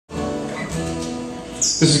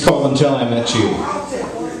This is called Until I Met You.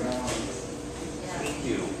 Thank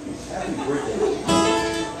you. Happy birthday.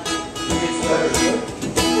 It gets better.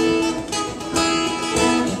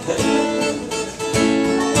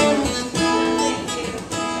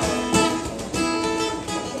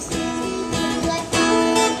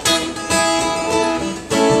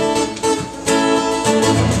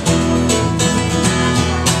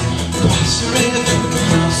 Cross the river,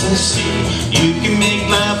 cross the sea. You can make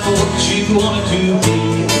life what you want it to be.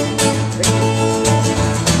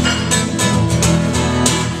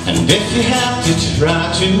 And if you have to try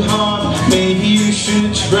too hard, maybe you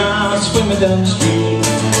should try swimming downstream.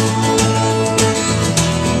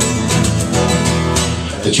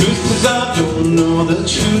 The truth is I don't know the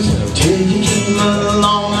truth. Till you came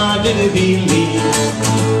along I didn't believe.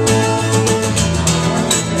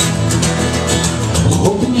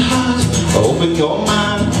 Open your heart, open your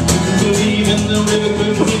mind. Believe in the river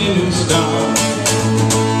could be a new start.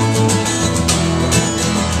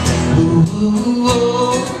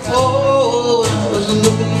 Oh, I was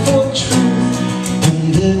looking for truth, and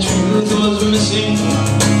the truth was missing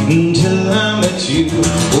until I met you.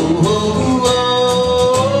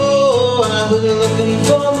 I was looking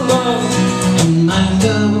for love, and my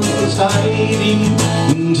love was hiding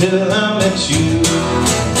until I met you.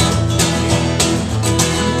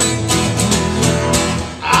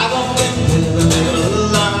 I don't think we'll live a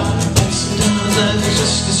life, and sometimes that's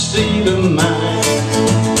just a state of mind.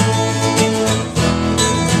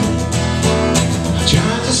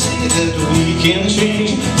 That we can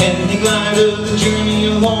change and make light of the journey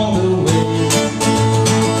along the way.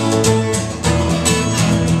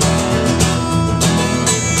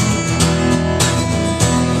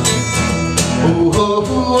 I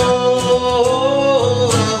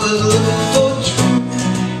was looking for truth,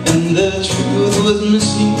 and the truth was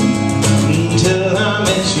missing until I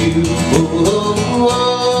met you.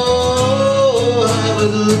 I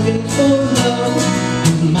was looking for love,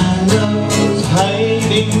 and my love was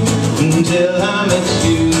hiding until I met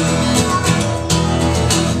you.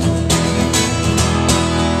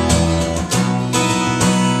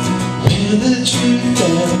 Where the truth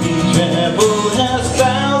that we travel has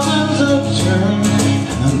thousands of turns,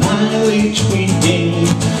 and the mileage we gain,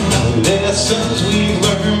 the lessons we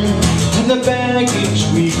learn, and the baggage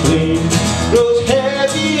we claim grows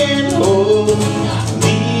heavy and old,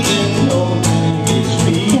 leaving no baggage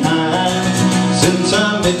behind since I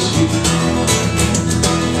met you.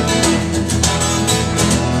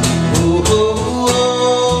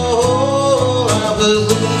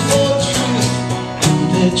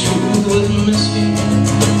 The truth was missing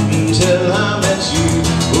until I met you.